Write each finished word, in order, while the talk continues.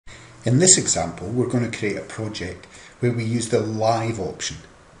In this example, we're going to create a project where we use the live option.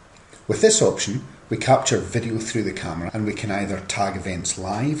 With this option, we capture video through the camera and we can either tag events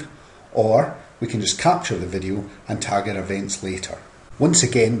live or we can just capture the video and tag our events later. Once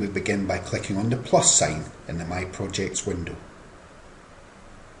again, we begin by clicking on the plus sign in the My Projects window.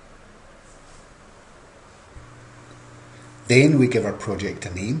 Then we give our project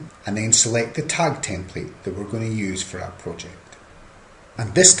a name and then select the tag template that we're going to use for our project.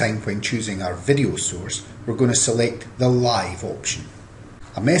 And this time, when choosing our video source, we're going to select the live option.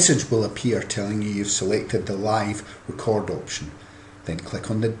 A message will appear telling you you've selected the live record option. Then click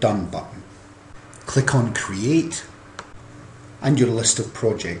on the Done button. Click on Create and your list of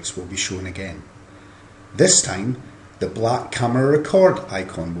projects will be shown again. This time, the black camera record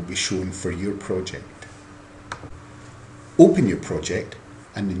icon will be shown for your project. Open your project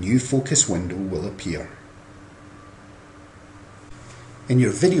and the new focus window will appear. In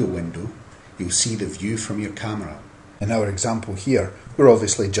your video window, you'll see the view from your camera. In our example here, we're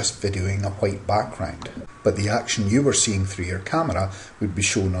obviously just videoing a white background, but the action you were seeing through your camera would be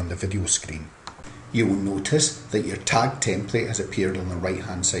shown on the video screen. You will notice that your tag template has appeared on the right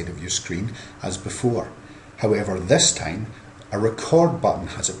hand side of your screen as before. However, this time, a record button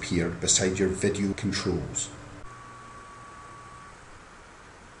has appeared beside your video controls.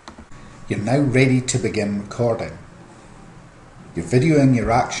 You're now ready to begin recording. You're videoing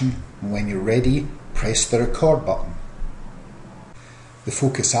your action, and when you're ready, press the record button. The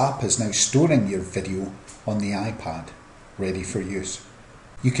Focus app is now storing your video on the iPad, ready for use.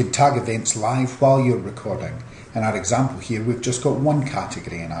 You can tag events live while you're recording. In our example here, we've just got one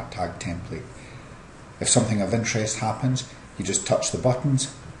category in our tag template. If something of interest happens, you just touch the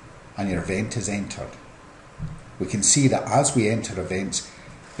buttons and your event is entered. We can see that as we enter events,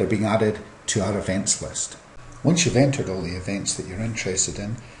 they're being added to our events list. Once you've entered all the events that you're interested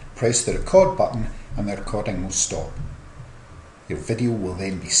in, press the record button and the recording will stop. Your video will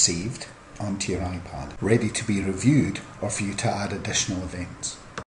then be saved onto your iPad, ready to be reviewed or for you to add additional events.